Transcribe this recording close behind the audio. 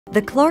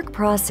The Clark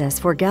process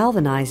for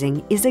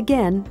galvanizing is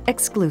again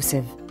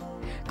exclusive.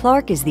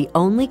 Clark is the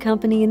only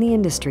company in the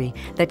industry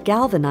that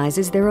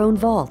galvanizes their own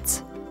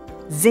vaults.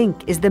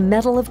 Zinc is the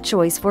metal of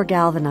choice for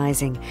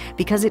galvanizing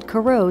because it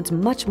corrodes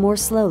much more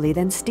slowly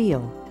than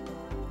steel.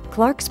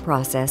 Clark's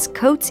process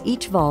coats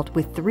each vault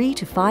with 3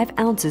 to 5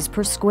 ounces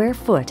per square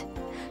foot,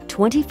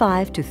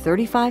 25 to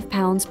 35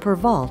 pounds per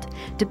vault,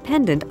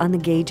 dependent on the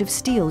gauge of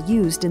steel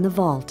used in the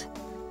vault.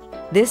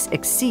 This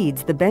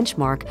exceeds the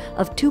benchmark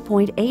of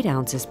 2.8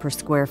 ounces per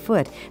square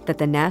foot that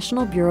the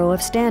National Bureau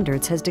of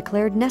Standards has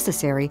declared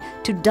necessary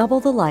to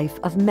double the life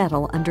of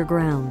metal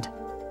underground.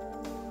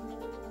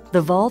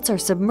 The vaults are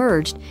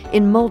submerged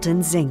in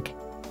molten zinc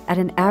at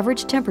an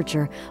average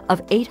temperature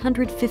of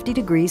 850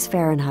 degrees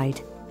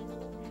Fahrenheit.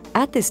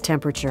 At this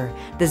temperature,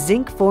 the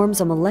zinc forms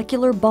a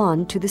molecular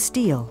bond to the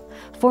steel,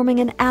 forming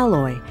an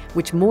alloy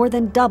which more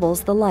than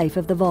doubles the life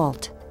of the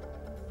vault.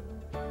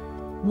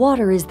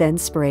 Water is then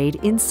sprayed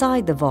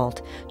inside the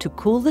vault to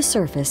cool the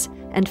surface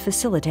and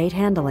facilitate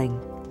handling.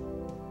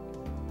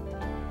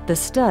 The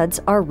studs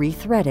are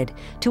rethreaded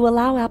to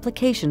allow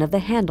application of the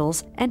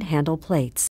handles and handle plates.